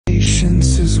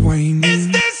waning. Is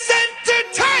this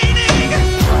entertaining?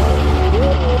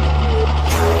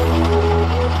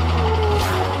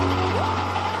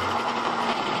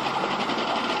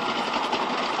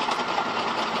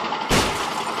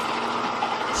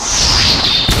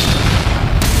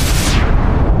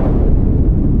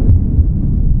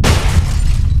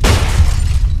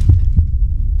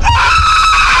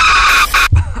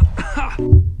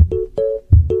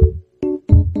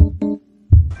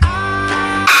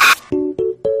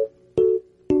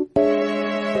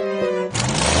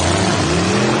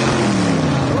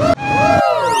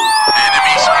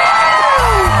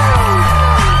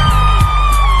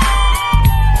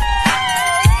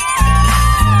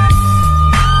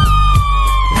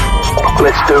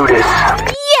 Let's do this.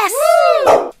 Yes!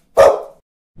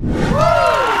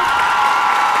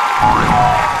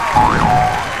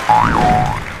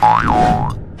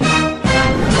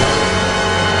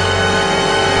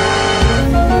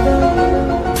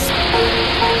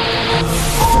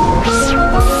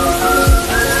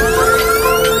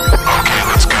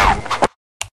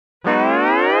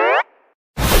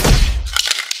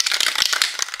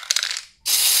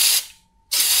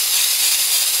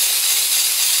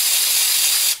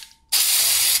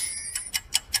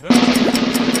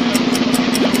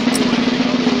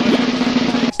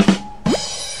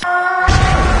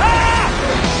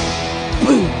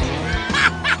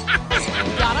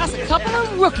 Got us a couple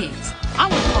of rookies. I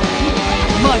want to call you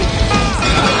muddy.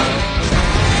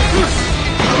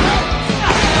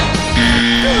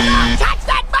 Do not touch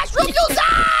that mushroom, you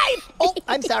die! Oh,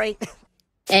 I'm sorry.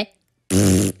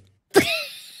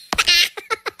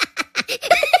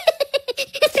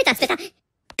 Espera.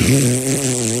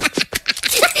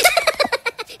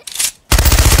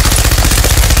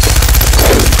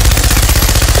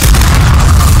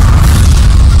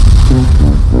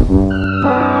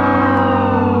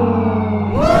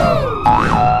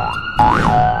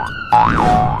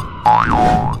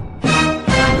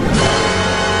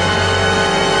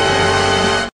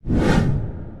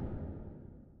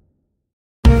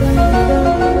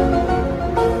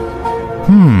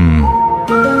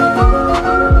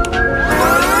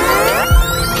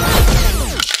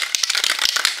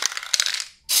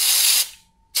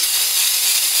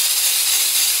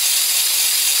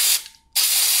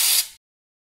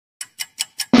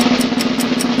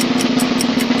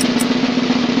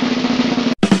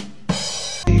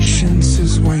 Patience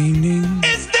is waning.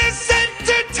 Is this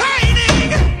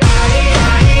entertaining?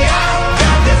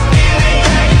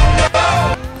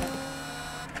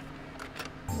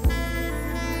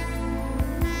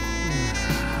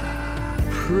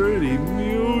 Pretty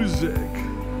music.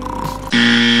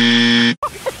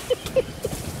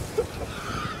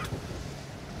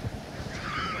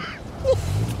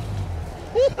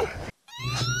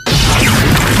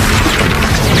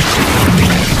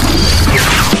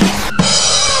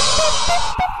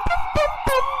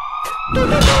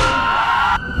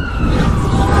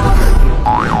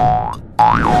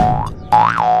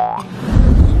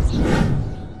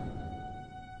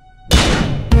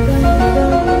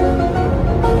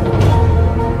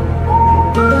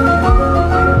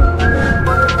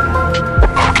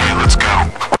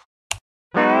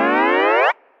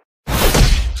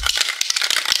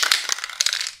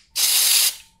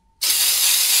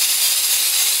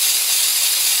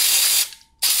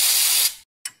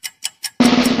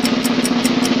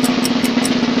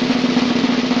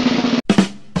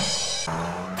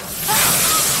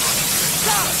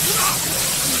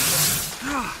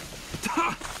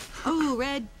 Oh,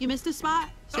 Red, you missed a spot.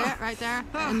 See it right there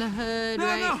in the hood,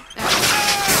 right there.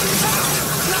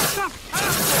 Stop!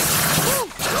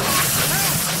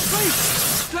 Please,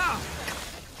 stop!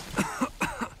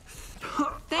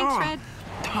 Thanks, Red.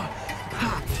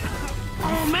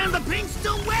 Oh man, the paint's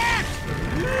still wet!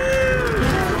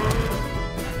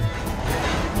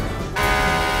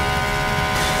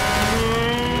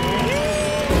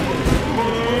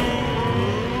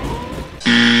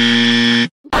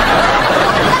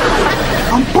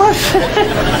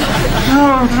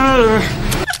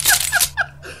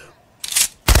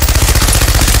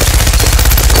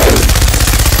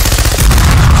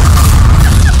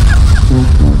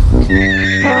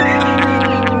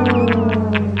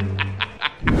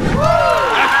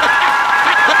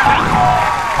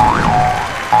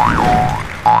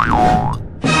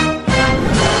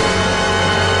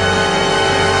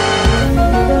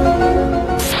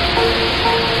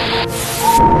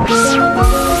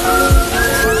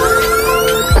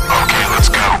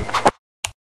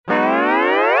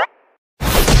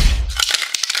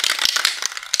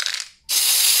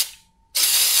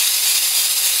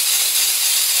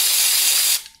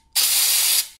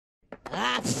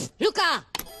 Luca!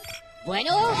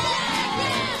 Bueno.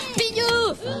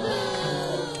 Piñu.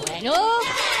 Bueno.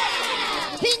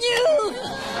 Piñu.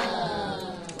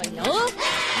 Bueno.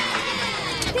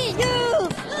 Piñu.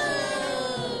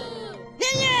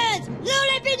 Piñas.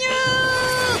 Lule Piñu.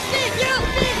 Piñu.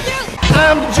 Piñu.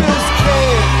 I'm just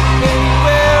can't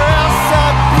anywhere else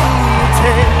I'd be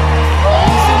content.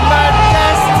 Losing my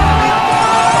destiny.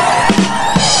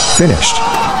 Finished.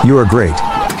 You are great.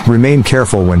 Remain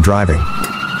careful when driving.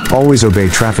 Always obey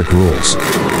traffic rules.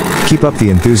 Keep up the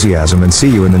enthusiasm and see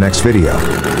you in the next video.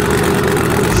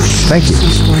 Thank you.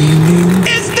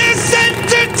 Is this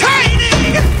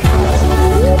entertaining?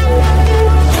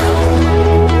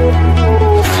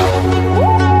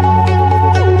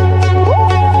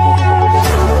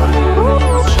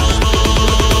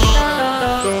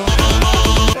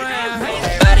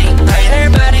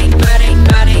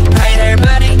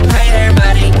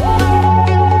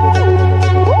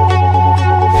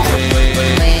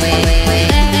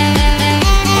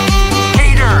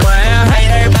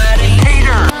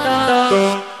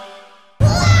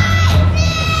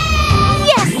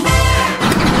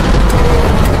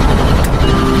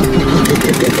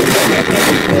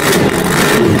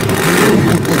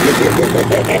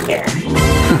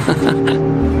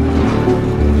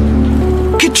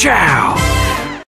 Ka-chow!